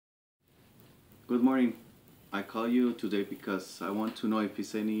Good morning. I call you today because I want to know if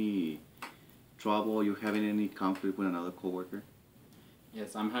it's any trouble, you having any conflict with another coworker.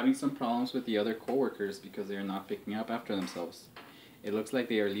 Yes, I'm having some problems with the other coworkers because they are not picking up after themselves. It looks like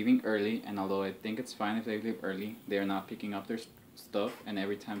they are leaving early, and although I think it's fine if they leave early, they are not picking up their stuff, and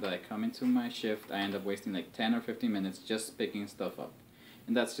every time that I come into my shift, I end up wasting like 10 or 15 minutes just picking stuff up.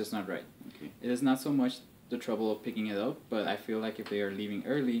 And that's just not right. Okay. It is not so much the trouble of picking it up, but I feel like if they are leaving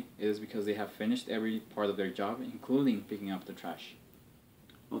early, it is because they have finished every part of their job, including picking up the trash.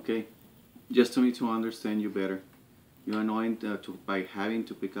 Okay. Just for me to understand you better. You're annoyed by having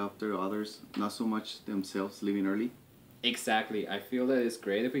to pick after others, not so much themselves leaving early. Exactly. I feel that it's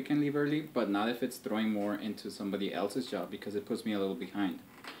great if we can leave early, but not if it's throwing more into somebody else's job because it puts me a little behind.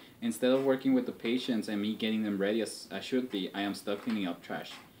 Instead of working with the patients and me getting them ready as I should be, I am stuck cleaning up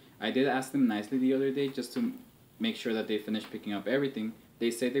trash. I did ask them nicely the other day just to make sure that they finished picking up everything. They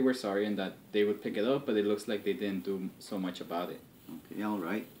said they were sorry and that they would pick it up, but it looks like they didn't do so much about it. Okay, all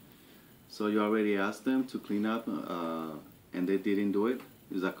right. So you already asked them to clean up and they didn't do it.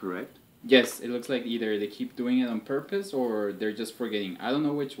 Is that correct? Yes, it looks like either they keep doing it on purpose or they're just forgetting. I don't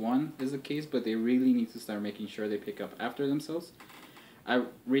know which one is the case, but they really need to start making sure they pick up after themselves. I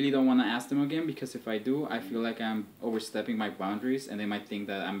really don't want to ask them again because if I do, I feel like I'm overstepping my boundaries and they might think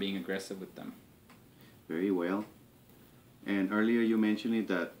that I'm being aggressive with them. Very well. And earlier you mentioned it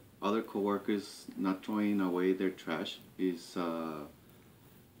that other coworkers not throwing away their trash is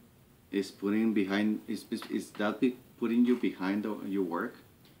putting behind is that putting you behind your work?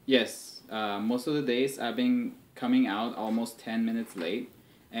 Yes, most of the days I've been coming out almost 10 minutes late,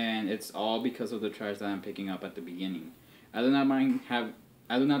 and it's all because of the trash that I'm picking up at the beginning. I do not mind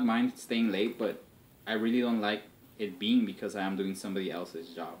I do not mind staying late, but I really don't like it being because I am doing somebody else's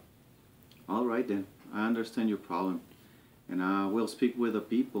job. All right then, I understand your problem, and I will speak with the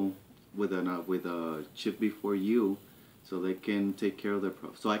people with a chip before you, so they can take care of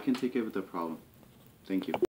so I can take care of the problem. Thank you.